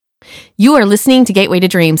You are listening to Gateway to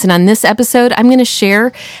Dreams, and on this episode, I'm going to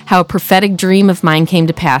share how a prophetic dream of mine came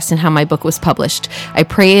to pass and how my book was published. I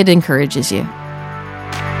pray it encourages you.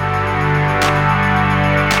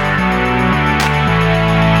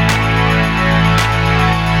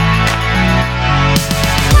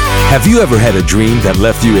 Have you ever had a dream that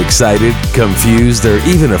left you excited, confused, or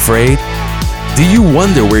even afraid? Do you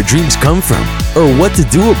wonder where dreams come from or what to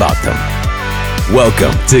do about them?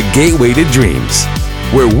 Welcome to Gateway to Dreams,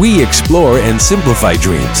 where we explore and simplify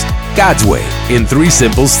dreams God's way in 3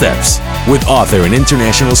 simple steps with author and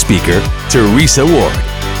international speaker Teresa Ward.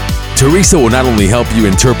 Teresa will not only help you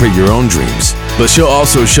interpret your own dreams, but she'll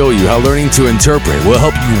also show you how learning to interpret will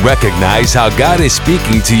help you recognize how God is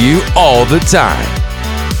speaking to you all the time.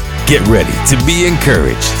 Get ready to be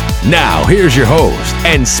encouraged. Now, here's your host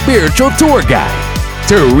and spiritual tour guide,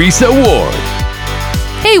 Teresa Ward.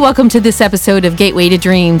 Hey, welcome to this episode of Gateway to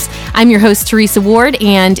Dreams. I'm your host, Teresa Ward,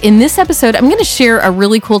 and in this episode, I'm going to share a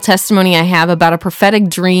really cool testimony I have about a prophetic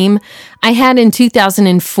dream I had in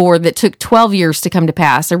 2004 that took 12 years to come to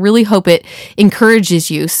pass. I really hope it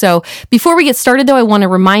encourages you. So before we get started, though, I want to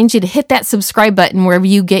remind you to hit that subscribe button wherever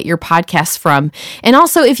you get your podcasts from. And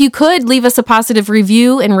also, if you could, leave us a positive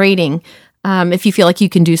review and rating. If you feel like you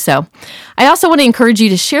can do so. I also want to encourage you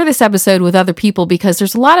to share this episode with other people because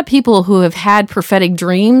there's a lot of people who have had prophetic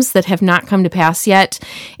dreams that have not come to pass yet,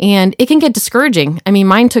 and it can get discouraging. I mean,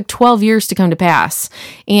 mine took 12 years to come to pass,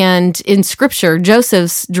 and in Scripture,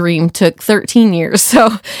 Joseph's dream took 13 years. So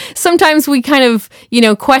sometimes we kind of,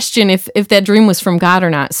 question if that dream was from God or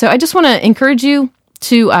not. So I just want to encourage you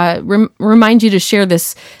to remind you to share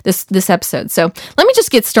this episode. So let me just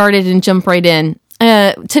get started and jump right in.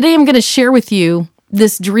 Today I'm going to share with you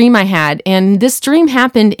this dream I had, and this dream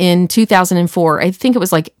happened in 2004. I think it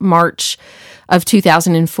was like March of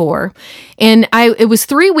 2004. And it was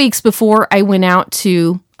 3 weeks before I went out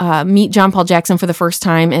to meet John Paul Jackson for the first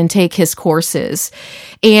time and take his courses.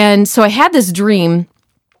 And so I had this dream,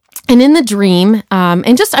 and in the dream,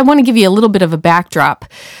 I want to give you a little bit of a backdrop.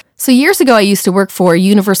 So years ago, I used to work for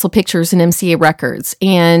Universal Pictures and MCA Records,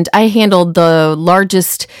 and I handled the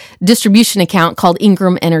largest distribution account called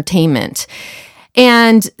Ingram Entertainment.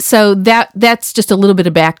 And so that's just a little bit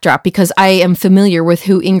of backdrop because I am familiar with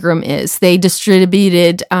who Ingram is. They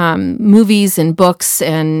distributed movies and books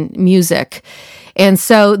and music. And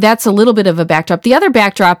so that's a little bit of a backdrop. The other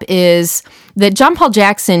backdrop is that John Paul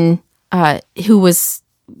Jackson, who was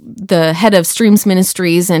the head of Streams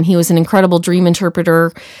Ministries, and he was an incredible dream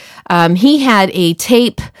interpreter. He had a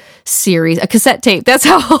tape series, a cassette tape. That's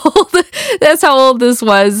how old this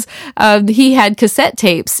was. He had cassette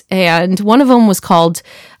tapes, and one of them was called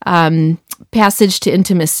Passage to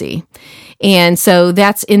Intimacy. And so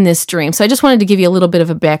that's in this dream. So I just wanted to give you a little bit of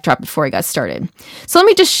a backdrop before I got started. So let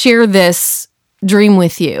me just share this dream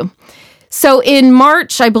with you. So in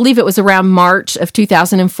March, I believe it was around March of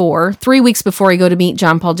 2004, 3 weeks before I go to meet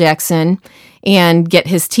John Paul Jackson and get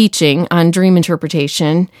his teaching on dream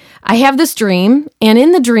interpretation, I have this dream, and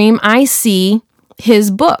in the dream, I see his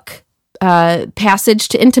book, Passage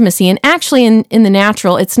to Intimacy. And actually, in the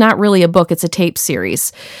natural, it's not really a book, it's a tape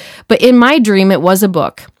series. But in my dream, it was a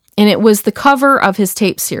book, and it was the cover of his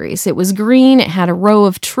tape series. It was green, it had a row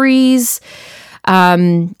of trees,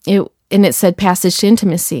 and it said Passage to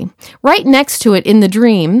Intimacy. Right next to it in the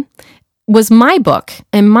dream was my book,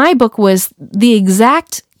 and my book was the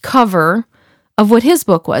exact cover of what his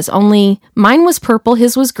book was, only mine was purple,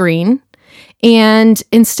 his was green, and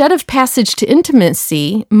instead of Passage to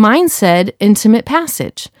Intimacy, mine said Intimate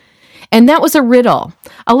Passage. And that was a riddle.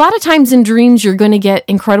 A lot of times in dreams, you're going to get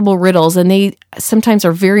incredible riddles, and they sometimes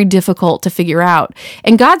are very difficult to figure out.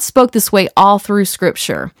 And God spoke this way all through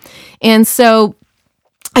Scripture. And so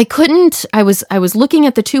I was looking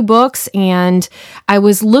at the 2 books, and I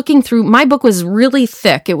was looking through, my book was really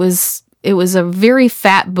thick. It was a very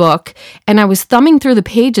fat book, and I was thumbing through the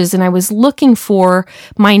pages, and I was looking for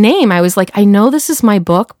my name. I was like, I know this is my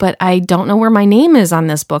book, but I don't know where my name is on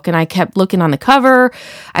this book. And I kept looking on the cover.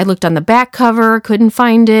 I looked on the back cover, couldn't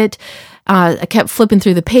find it. I kept flipping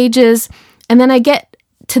through the pages, and then I get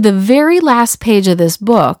to the very last page of this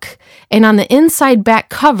book, and on the inside back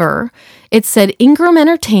cover, it said Ingram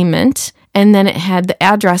Entertainment, and then it had the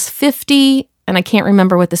address 50, and I can't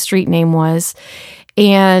remember what the street name was.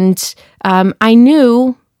 And I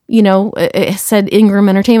knew, it said Ingram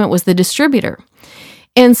Entertainment was the distributor.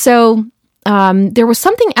 And so there was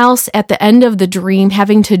something else at the end of the dream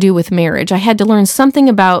having to do with marriage. I had to learn something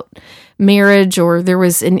about marriage, or there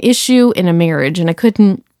was an issue in a marriage, and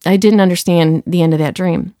I didn't understand the end of that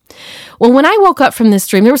dream. Well, when I woke up from this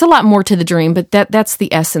dream, there was a lot more to the dream, but that's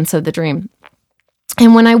the essence of the dream.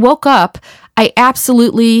 And when I woke up, I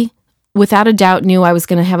absolutely without a doubt knew I was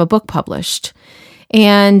going to have a book published.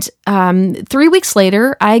 And 3 weeks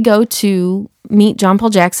later, I go to meet John Paul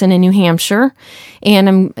Jackson in New Hampshire, and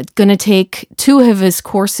I'm going to take 2 of his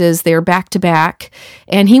courses there back to back.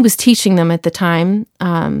 And he was teaching them at the time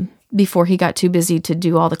before he got too busy to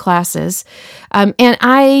do all the classes.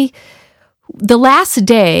 The last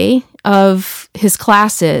day of his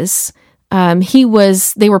classes,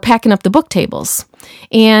 they were packing up the book tables.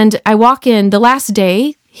 And I walk in the last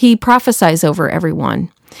day, he prophesies over everyone.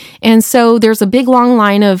 And so there's a big long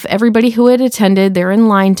line of everybody who had attended. They're in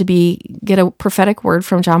line to get a prophetic word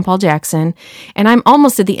from John Paul Jackson. And I'm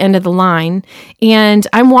almost at the end of the line, and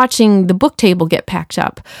I'm watching the book table get packed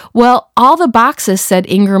up. Well, all the boxes said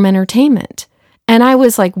Ingram Entertainment. And I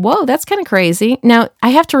was like, whoa, that's kind of crazy. Now, I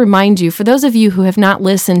have to remind you, for those of you who have not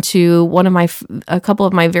listened to a couple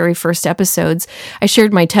of my very first episodes, I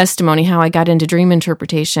shared my testimony, how I got into dream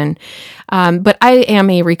interpretation. But I am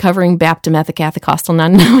a recovering Baptist Methodist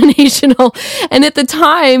non-denominational. And at the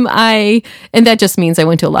time, and that just means I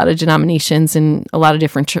went to a lot of denominations and a lot of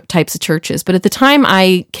different types of churches. But at the time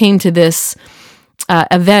I came to this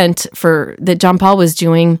event that John Paul was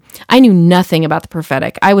doing, I knew nothing about the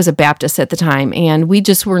prophetic. I was a Baptist at the time, and we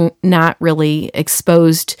just were not really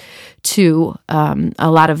exposed to a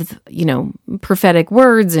lot of, prophetic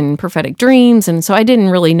words and prophetic dreams, and so I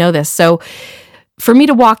didn't really know this. So for me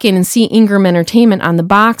to walk in and see Ingram Entertainment on the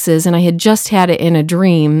boxes, and I had just had it in a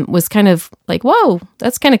dream, was kind of like, whoa,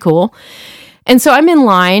 that's kind of cool. And so I'm in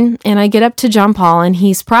line, and I get up to John Paul, and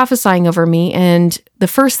he's prophesying over me, and the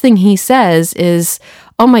first thing he says is,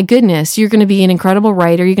 oh my goodness, you're going to be an incredible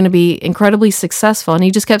writer, you're going to be incredibly successful. And he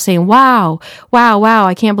just kept saying, wow,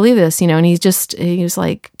 I can't believe this, and he was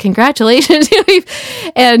like, congratulations.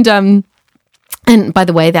 And by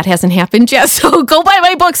the way, that hasn't happened yet, so go buy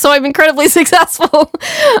my book, so I'm incredibly successful.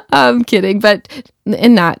 I'm kidding,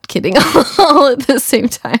 and not kidding all at the same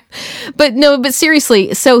time. But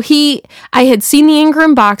seriously, so I had seen the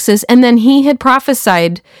Ingram boxes, and then he had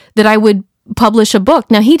prophesied that I would publish a book.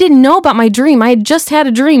 Now, he didn't know about my dream. I had just had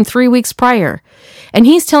a dream 3 weeks prior. And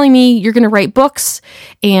he's telling me, you're going to write books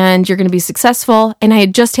and you're going to be successful. And I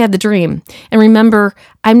had just had the dream. And remember,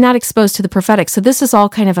 I'm not exposed to the prophetic. So this is all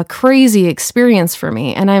kind of a crazy experience for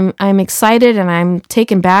me. And I'm excited and I'm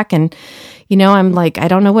taken back. And, I'm like, I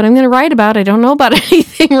don't know what I'm going to write about. I don't know about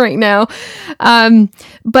anything right now.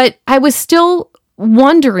 But I was still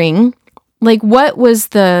wondering, like, what was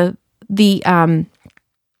the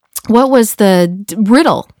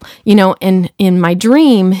riddle? And in my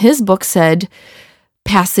dream, his book said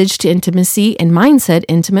passage to intimacy, and mine said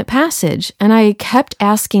intimate passage. And I kept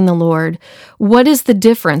asking the Lord, what is the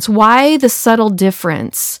difference? Why the subtle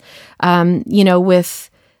difference, with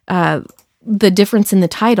the difference in the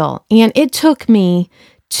title? And it took me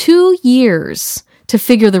 2 years to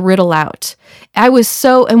figure the riddle out.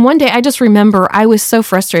 And one day I just remember I was so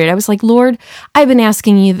frustrated. I was like, Lord, I've been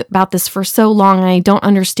asking you about this for so long, and I don't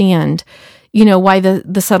understand, why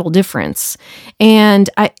the subtle difference. And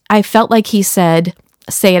I felt like he said,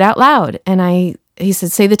 say it out loud. And he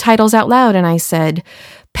said, say the titles out loud. And I said,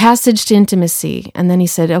 passage to intimacy. And then he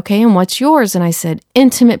said, okay, and what's yours? And I said,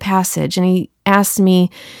 intimate passage. And he asked me,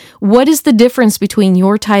 what is the difference between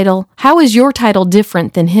your title? How is your title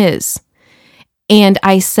different than his? And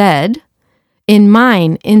I said, in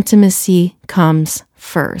mine, intimacy comes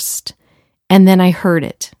first. And then I heard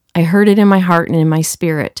it. I heard it in my heart and in my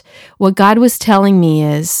spirit. What God was telling me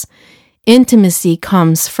is, intimacy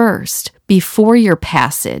comes first before your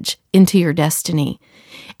passage into your destiny.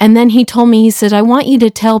 And then he told me, he said, I want you to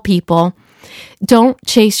tell people, don't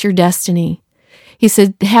chase your destiny. He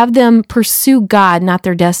said, have them pursue God, not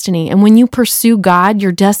their destiny. And when you pursue God,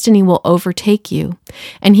 your destiny will overtake you.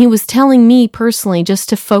 And he was telling me personally just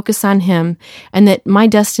to focus on him, and that my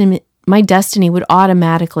destiny would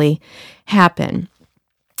automatically happen.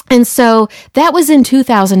 And so that was in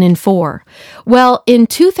 2004. Well, in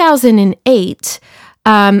 2008,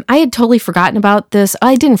 I had totally forgotten about this.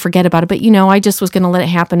 I didn't forget about it, but I just was going to let it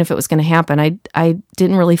happen if it was going to happen. I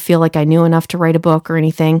didn't really feel like I knew enough to write a book or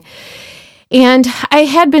anything. And I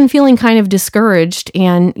had been feeling kind of discouraged.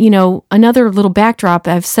 And, another little backdrop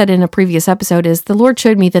I've said in a previous episode is the Lord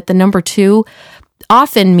showed me that the number 2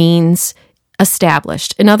 often means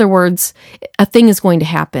established. In other words, a thing is going to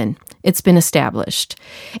happen. It's been established.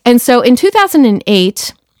 And so in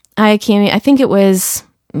 2008, I think it was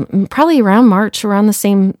probably around March, around the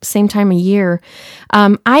same time of year,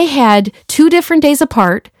 I had 2 different days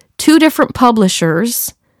apart, 2 different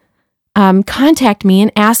publishers contact me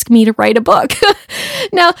and ask me to write a book.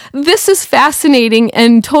 Now, this is fascinating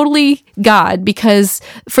and totally God, because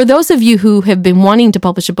for those of you who have been wanting to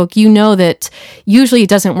publish a book, you know that usually it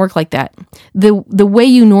doesn't work like that. The way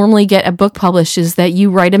you normally get a book published is that you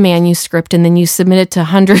write a manuscript and then you submit it to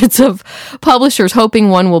hundreds of publishers, hoping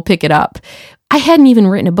one will pick it up. I hadn't even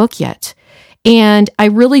written a book yet. And I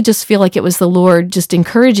really just feel like it was the Lord just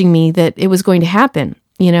encouraging me that it was going to happen,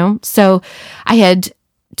 So I had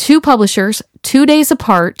 2 publishers, 2 days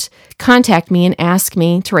apart, contact me and ask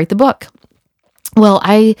me to write the book. Well,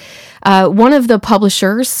 one of the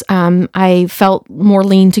publishers, I felt more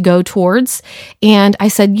lean to go towards, and I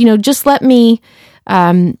said, just let me.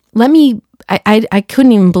 I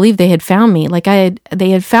couldn't even believe they had found me. They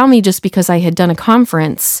had found me just because I had done a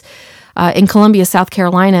conference in Columbia, South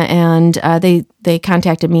Carolina, and they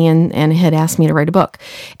contacted me and had asked me to write a book,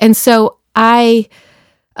 and so I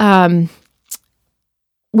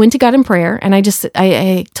went to God in prayer, and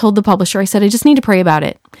I told the publisher, I said, I just need to pray about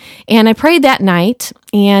it. And I prayed that night,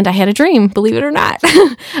 and I had a dream, believe it or not.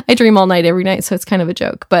 I dream all night every night, so it's kind of a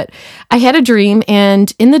joke. But I had a dream,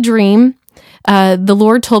 and in the dream, the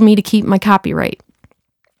Lord told me to keep my copyright.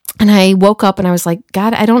 And I woke up and I was like,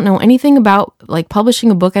 God, I don't know anything about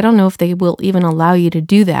publishing a book. I don't know if they will even allow you to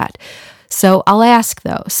do that. So I'll ask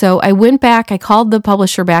though. So I went back, I called the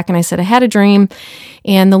publisher back and I said, I had a dream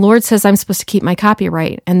and the Lord says I'm supposed to keep my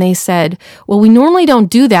copyright. And they said, well, we normally don't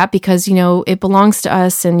do that because, it belongs to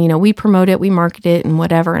us and, we promote it, we market it and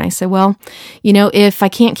whatever. And I said, well, if I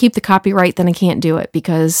can't keep the copyright, then I can't do it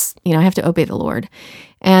because, I have to obey the Lord.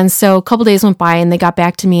 And so a couple days went by and they got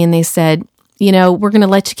back to me and they said, we're going to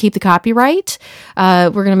let you keep the copyright.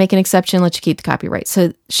 We're going to make an exception and let you keep the copyright.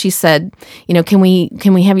 So she said, can we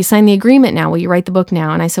have you sign the agreement now? Will you write the book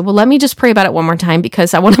now? And I said, well, let me just pray about it one more time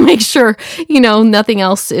because I want to make sure, nothing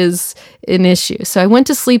else is an issue. So I went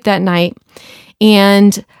to sleep that night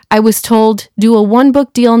and I was told, do a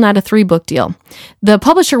 1-book deal, not a 3-book deal. The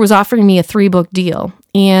publisher was offering me a 3-book deal.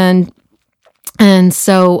 And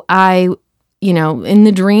so I in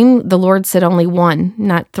the dream, the Lord said only 1,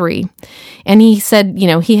 not 3. And he said,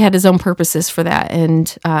 he had his own purposes for that.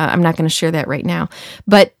 And I'm not going to share that right now.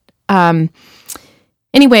 But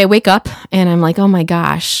anyway, I wake up and I'm like, oh my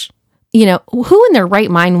gosh, who in their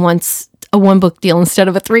right mind wants a 1-book deal instead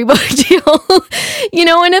of a 3-book deal?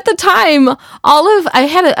 And at the time, I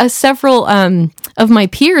had several of my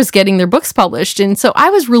peers getting their books published. And so I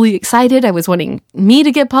was really excited. I was wanting me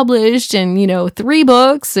to get published and, 3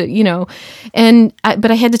 books, but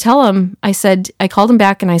I had to tell them, I called them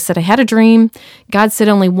back and I said, I had a dream. God said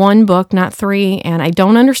only 1 book, not 3. And I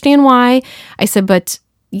don't understand why. I said, but,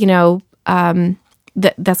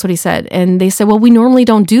 that's what he said. And they said, well, we normally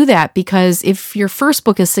don't do that because if your first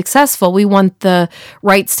book is successful, we want the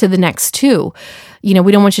rights to the next 2. We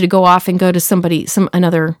don't want you to go off and go to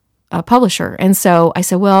another publisher. And so I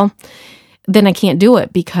said, well, then I can't do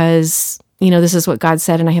it because, this is what God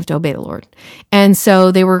said and I have to obey the Lord. And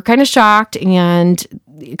so they were kind of shocked and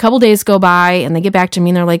a couple days go by and they get back to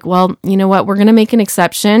me and they're like, well, you know what, we're going to make an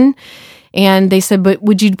exception. And they said, but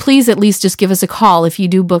would you please at least just give us a call if you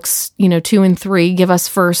do books, 2 and 3, give us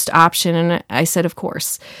first option. And I said, of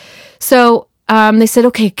course. So they said,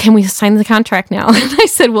 okay, can we sign the contract now? And I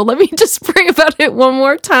said, well, let me just pray about it one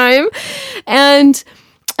more time. And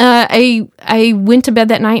I went to bed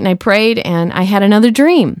that night and I prayed and I had another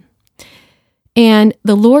dream. And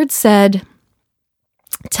the Lord said,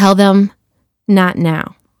 tell them not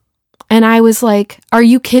now. And I was like, are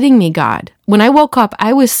you kidding me, God? When I woke up,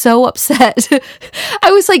 I was so upset.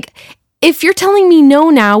 I was like, if you're telling me no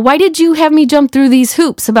now, why did you have me jump through these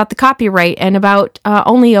hoops about the copyright and about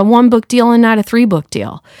only a 1-book deal and not a 3-book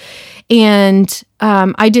deal? And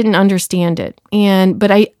I didn't understand it.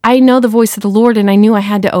 But I know the voice of the Lord and I knew I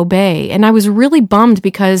had to obey. And I was really bummed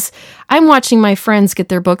because I'm watching my friends get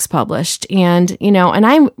their books published and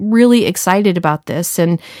I'm really excited about this.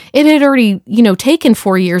 And it had already, taken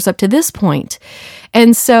 4 years up to this point.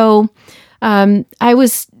 And so I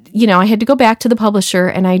was, I had to go back to the publisher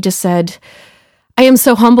and I just said, I am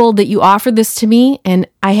so humbled that you offered this to me. And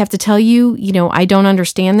I have to tell you, I don't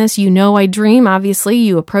understand this. I dream, obviously.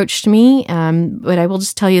 You approached me. But I will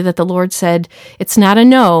just tell you that the Lord said, it's not a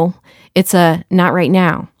no. It's a not right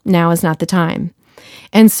now. Now is not the time.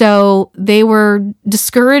 And so they were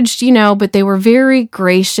discouraged, but they were very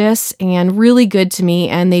gracious and really good to me.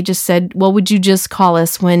 And they just said, well, would you just call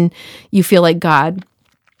us when you feel like God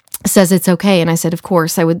says it's okay? And I said, of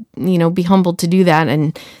course, I would, be humbled to do that.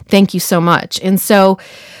 And thank you so much. And so,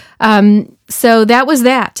 so that was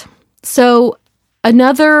that. So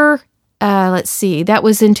another, that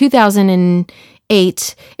was in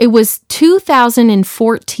 2008. It was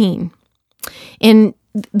 2014. And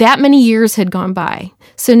that many years had gone by.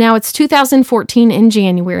 So now it's 2014 in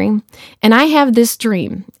January, and I have this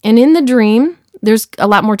dream. And in the dream, there's a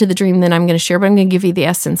lot more to the dream than I'm going to share, but I'm going to give you the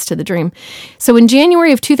essence to the dream. So in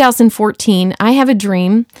January of 2014, I have a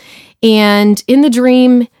dream, and in the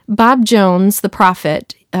dream, Bob Jones, the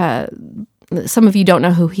prophet, some of you don't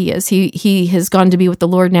know who he is. He has gone to be with the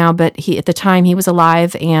Lord now, but at the time he was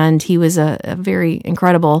alive, and he was a very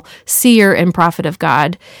incredible seer and prophet of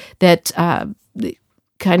God that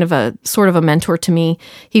kind of a sort of a mentor to me.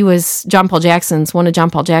 He was one of John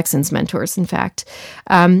Paul Jackson's mentors, in fact.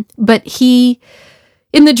 But in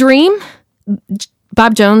the dream,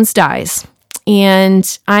 Bob Jones dies,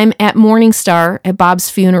 and I'm at Morning Star at Bob's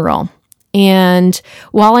funeral. And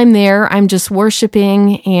while I'm there, I'm just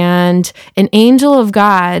worshiping, and an angel of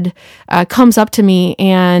God comes up to me,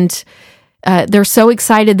 and they're so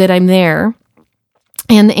excited that I'm there.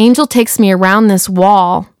 And the angel takes me around this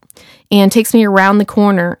wall and takes me around the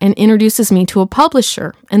corner and introduces me to a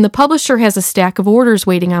publisher. And the publisher has a stack of orders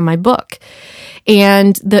waiting on my book.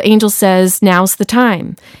 And the angel says, now's the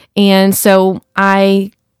time. And so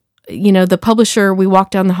the publisher, we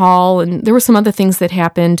walked down the hall, and there were some other things that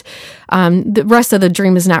happened. The rest of the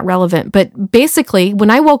dream is not relevant. But basically,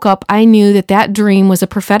 when I woke up, I knew that dream was a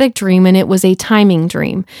prophetic dream, and it was a timing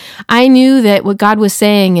dream. I knew that what God was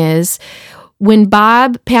saying is, when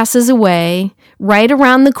Bob passes away, right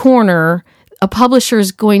around the corner, a publisher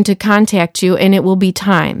is going to contact you, and it will be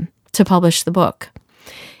time to publish the book.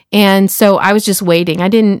 And so I was just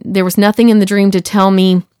waiting. There was nothing in the dream to tell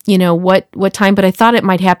me, what time, but I thought it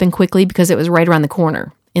might happen quickly because it was right around the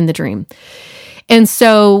corner in the dream. And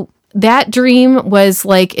so that dream was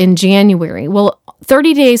like in January. Well,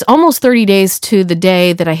 almost 30 days to the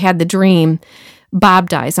day that I had the dream, Bob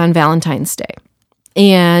dies on Valentine's Day.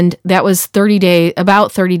 And that was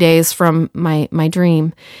about 30 days from my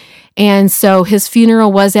dream. And so his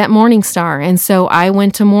funeral was at Morning Star. And so I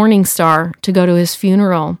went to Morning Star to go to his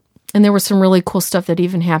funeral. And there was some really cool stuff that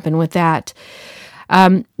even happened with that.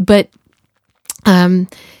 So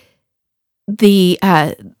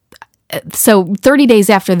 30 days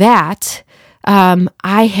after that,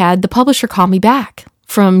 I had the publisher call me back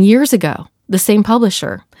from years ago, the same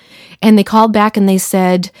publisher. And they called back and they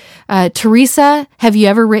said, Teresa, have you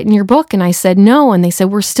ever written your book? And I said, no. And they said,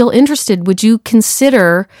 we're still interested. Would you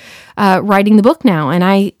consider writing the book now? And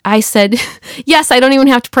I said, yes, I don't even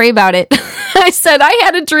have to pray about it. I said, I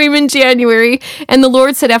had a dream in January, and the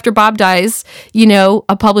Lord said after Bob dies,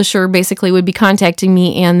 a publisher basically would be contacting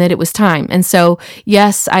me, and that it was time. And so,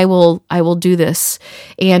 yes, I will do this.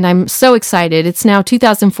 And I'm so excited. It's now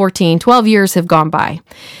 2014. 12 years have gone by.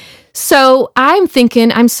 So I'm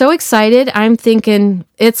so excited. I'm thinking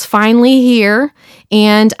it's finally here,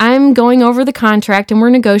 and I'm going over the contract, and we're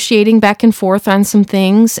negotiating back and forth on some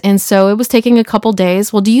things. And so it was taking a couple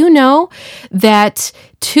days. Well, do you know that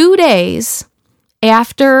 2 days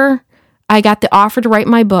after I got the offer to write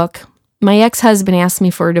my book, my ex-husband asked me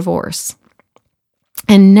for a divorce.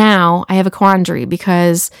 And now I have a quandary,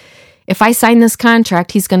 because if I sign this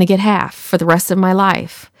contract, he's going to get half for the rest of my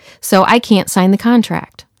life. So I can't sign the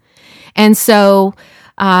contract. And so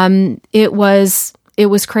it was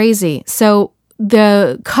crazy. So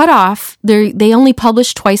the cutoff, they only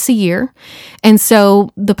publish twice a year. And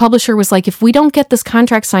so the publisher was like, if we don't get this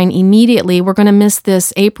contract signed immediately, we're going to miss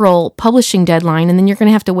this April publishing deadline. And then you're going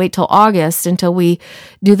to have to wait till August until we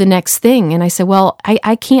do the next thing. And I said, well,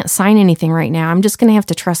 I can't sign anything right now. I'm just going to have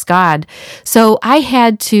to trust God. So I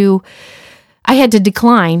had to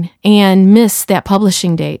decline and miss that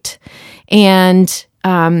publishing date. And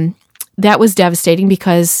that was devastating,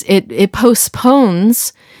 because it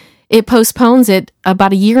postpones it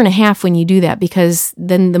about a year and a half when you do that, because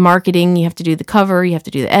then the marketing, you have to do the cover, you have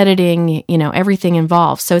to do the editing, everything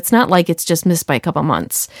involved. So it's not like it's just missed by a couple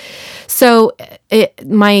months. So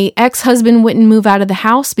my ex-husband wouldn't move out of the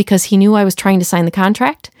house because he knew I was trying to sign the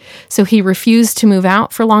contract. So he refused to move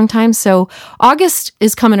out for a long time. So August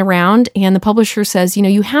is coming around, and the publisher says,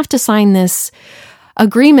 you have to sign this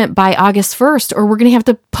agreement by August 1st, or we're going to have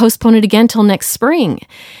to postpone it again till next spring.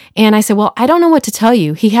 And I said, well, I don't know what to tell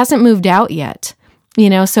you. He hasn't moved out yet.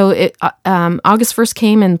 So August 1st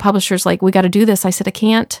came, and the publisher's like, we got to do this. I said, I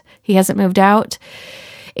can't. He hasn't moved out,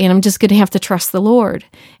 and I'm just going to have to trust the Lord.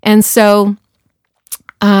 And so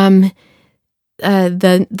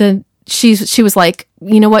she was like,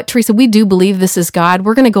 you know what, Teresa, we do believe this is God.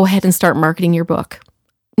 We're going to go ahead and start marketing your book.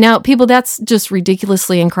 Now, people, that's just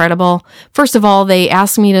ridiculously incredible. First of all, they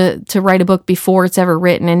asked me to write a book before it's ever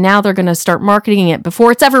written, and now they're going to start marketing it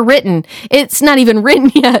before it's ever written. It's not even written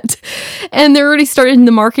yet. And they're already starting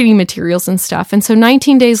the marketing materials and stuff. And so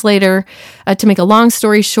 19 days later, to make a long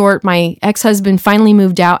story short, my ex-husband finally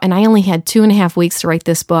moved out, and I only had 2.5 weeks to write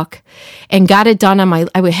this book and got it done on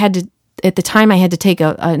at the time, I had to take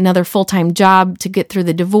another full-time job to get through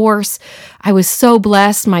the divorce. I was so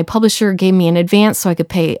blessed. My publisher gave me an advance so I could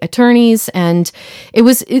pay attorneys, and it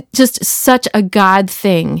was just such a God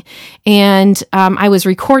thing. And I was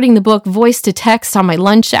recording the book voice to text on my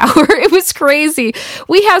lunch hour. It was crazy.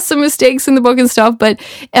 We have some mistakes in the book and stuff, but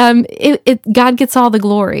God gets all the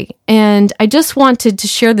glory. And I just wanted to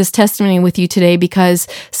share this testimony with you today because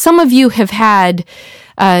some of you have had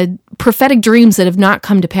prophetic dreams that have not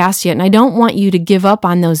come to pass yet. And I don't want you to give up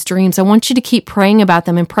on those dreams. I want you to keep praying about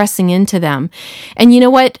them and pressing into them. And you know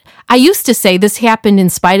what? I used to say this happened in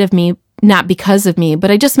spite of me, not because of me, but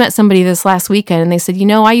I just met somebody this last weekend and they said,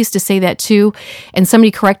 I used to say that too. And somebody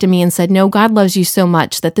corrected me and said, no, God loves you so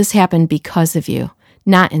much that this happened because of you,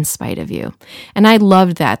 not in spite of you. And I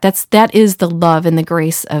loved that. That is the love and the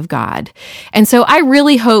grace of God. And so I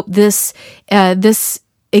really hope this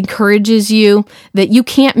encourages you that you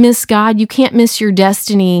can't miss God. You can't miss your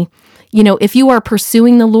destiny, if you are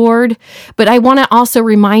pursuing the Lord. But I want to also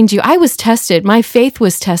remind you, I was tested. My faith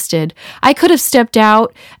was tested. I could have stepped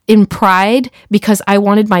out in pride because I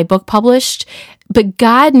wanted my book published, but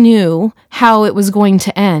God knew how it was going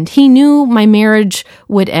to end. He knew my marriage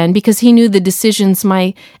would end because he knew the decisions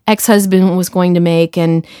my ex-husband was going to make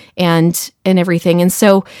and everything. And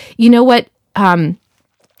so, you know what?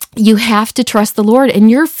 You have to trust the Lord,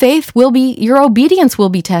 and your obedience will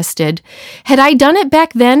be tested. Had I done it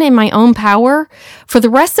back then in my own power, for the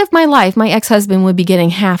rest of my life, my ex-husband would be getting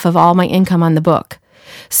half of all my income on the book.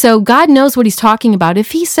 So God knows what he's talking about.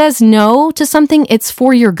 If he says no to something, it's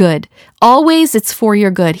for your good. Always, it's for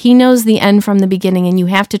your good. He knows the end from the beginning, and you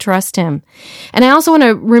have to trust him. And I also want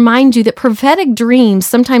to remind you that prophetic dreams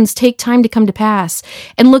sometimes take time to come to pass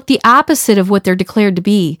and look the opposite of what they're declared to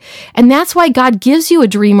be. And that's why God gives you a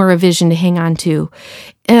dream or a vision to hang on to.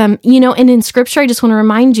 And in Scripture, I just want to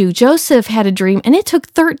remind you, Joseph had a dream, and it took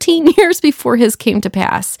 13 years before his came to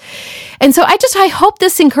pass. And so I hope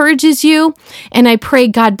this encourages you, and I pray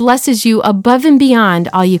God blesses you above and beyond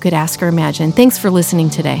all you could ask or imagine. Thanks for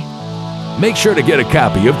listening today. Make sure to get a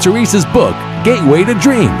copy of Teresa's book, Gateway to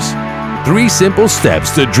Dreams, 3 Simple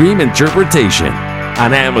Steps to Dream Interpretation,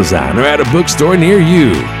 on Amazon or at a bookstore near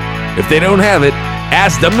you. If they don't have it,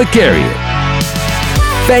 ask them to carry it.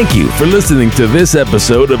 Thank you for listening to this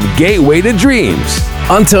episode of Gateway to Dreams.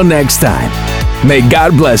 Until next time, may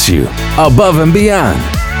God bless you above and beyond.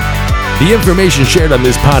 The information shared on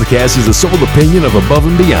this podcast is the sole opinion of Above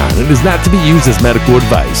and Beyond and is not to be used as medical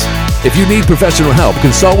advice. If you need professional help,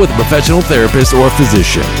 consult with a professional therapist or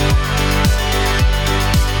physician.